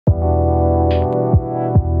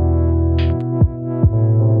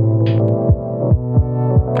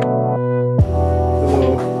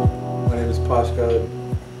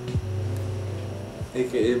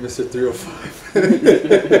Mr.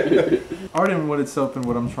 305. Art in what itself and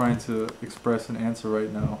what I'm trying to express and answer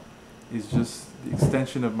right now is just the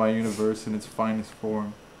extension of my universe in its finest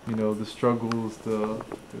form. You know, the struggles, the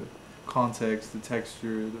context, the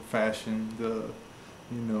texture, the fashion, the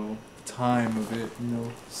time of it,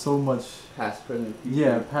 so much past, present, future.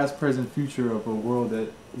 Yeah, past, present, future of a world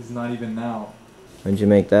that is not even now. When'd you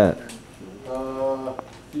make that? A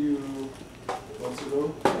few months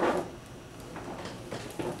ago.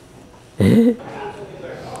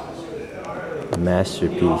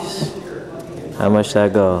 Masterpiece. How much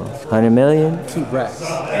that go? 100 million? 2 racks.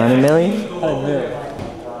 100 million? 100 million.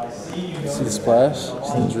 See the splash? See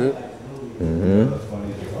the drip?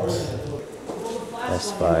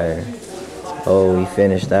 That's fire. Oh, we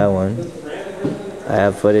finished that one. I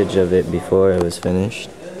have footage of it before it was finished.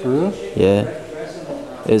 For real? Yeah.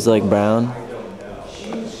 It was like brown.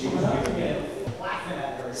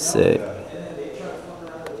 Sick.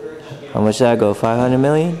 How much that go? 500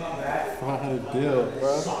 million? 500 bill,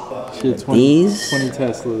 bro. Shit, 20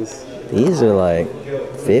 Teslas. These are like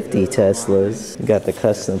 50 Teslas. You got the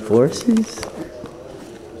custom forces.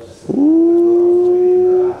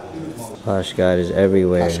 Ooh. Poshgod is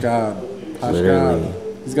everywhere. Poshgod. Literally.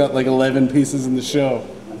 He's got like 11 pieces in the show.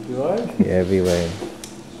 Do I? You're everywhere.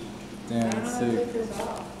 Damn, that's sick.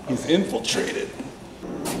 He's infiltrated.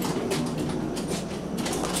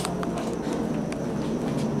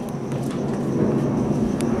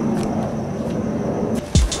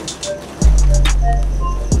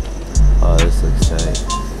 Oh, this looks tight.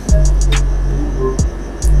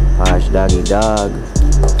 Posh doggy dog.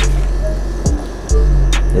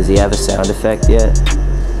 Does he have a sound effect yet?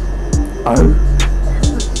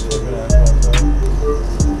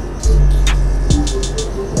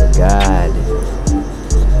 God.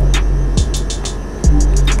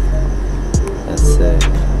 That's sick.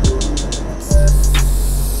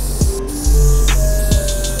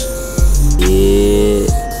 Yeah.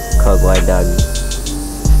 Cock white doggy.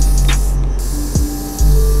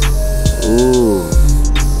 Ooh.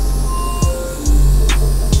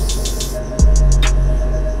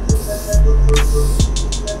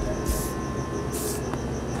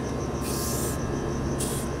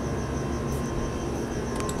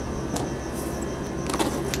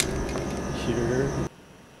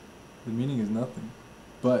 The meaning is nothing,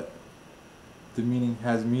 but the meaning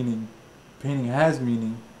has meaning. Painting has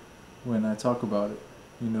meaning when I talk about it.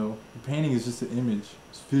 The painting is just an image.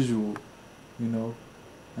 It's visual. And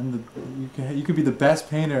you could be the best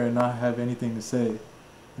painter and not have anything to say.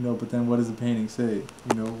 But then what does the painting say?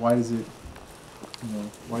 Why does it?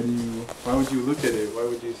 Why would you look at it? Why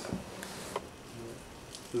would you?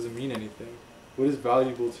 Does it mean anything? What is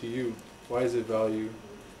valuable to you? Why is it valued?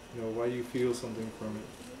 Why do you feel something from it?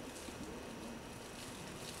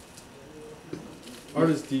 Art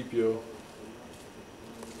is deep, yo.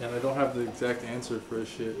 And I don't have the exact answer for this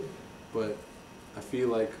shit, but I feel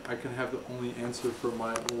like I can have the only answer for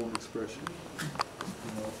my own expression.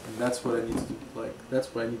 And that's what I need to do.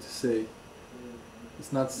 That's what I need to say.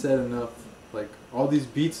 It's not said enough. All these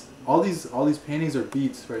beats, all these paintings are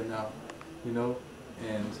beats right now,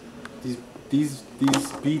 and these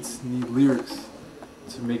beats need lyrics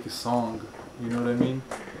to make a song. You know what I mean?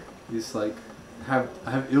 It's I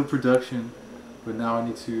have ill production, but now I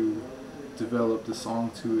need to develop the song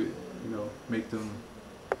to it, make them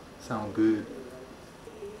sound good.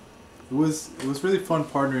 It was really fun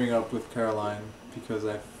partnering up with Caroline because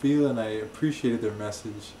I feel and I appreciated their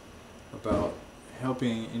message about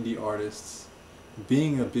helping indie artists,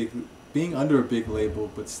 being under a big label,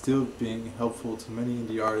 but still being helpful to many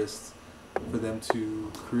indie artists for them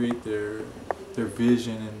to create their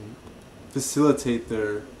vision and facilitate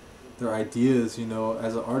their ideas.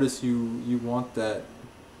 As an artist, you want that.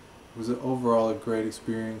 It was overall a great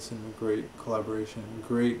experience and a great collaboration, a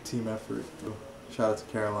great team effort. So, shout out to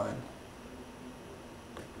Caroline.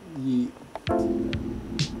 I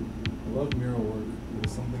love mural work.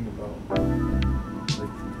 There's something about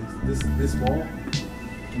this wall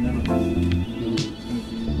can never be. It's gonna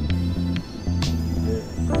be there.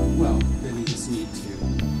 Well, then you just need to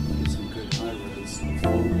get some good high-res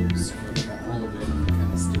photos of all of it and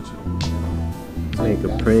kind of stitch it all together. Make a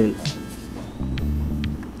print.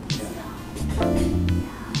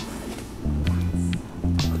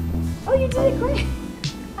 Oh, you did it great!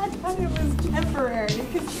 I thought it was temporary.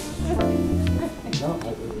 No, I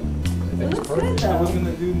think it's Looks perfect. good, though. I was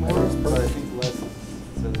gonna do more, but I think less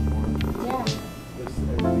says more. Yeah. Just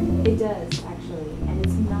everything. It does, actually. And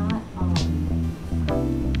it's not,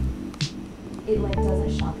 it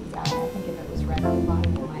doesn't shock you out. I think if it was red on the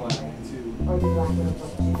bottom, it might. Black too. Or you black it up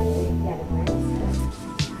like, yeah, the black.